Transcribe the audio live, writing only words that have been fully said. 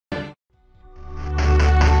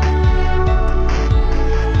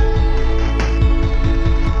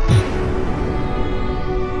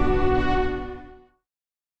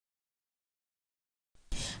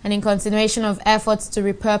And in continuation of efforts to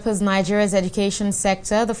repurpose Nigeria's education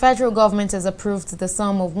sector, the federal government has approved the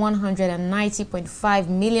sum of 190.5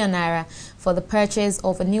 million naira for the purchase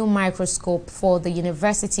of a new microscope for the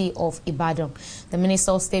University of Ibadan. The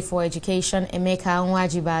Minister of State for Education, Emeka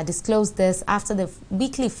Nwajiba, disclosed this after the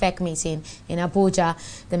weekly FEC meeting in Abuja.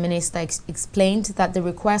 The minister explained that the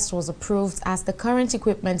request was approved as the current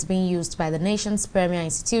equipment being used by the nation's premier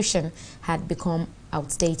institution had become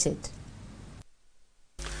outdated.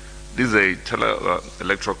 This is a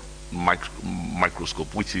tele-electron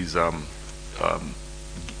microscope, which is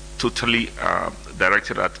totally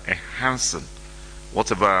directed at enhancing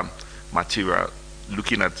whatever material,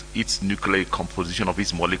 looking at its nuclear composition of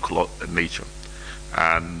its molecular nature.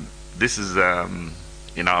 And this is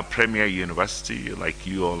in our premier university, like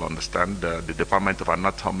you all understand, the Department of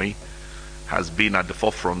Anatomy has been at the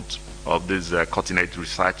forefront of this cutting-edge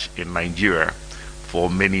research in Nigeria for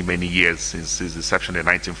many, many years, since its inception in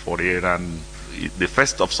 1948, and the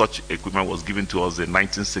first of such equipment was given to us in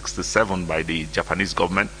 1967 by the Japanese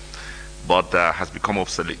government, but has become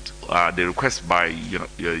obsolete. The request by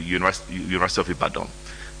University of Ibadan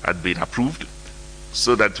had been approved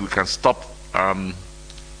so that we can stop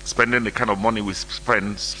spending the kind of money we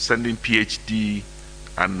spend sending PhD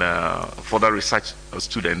and further research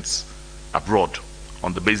students abroad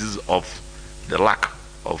on the basis of the lack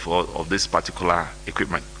of this particular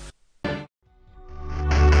equipment.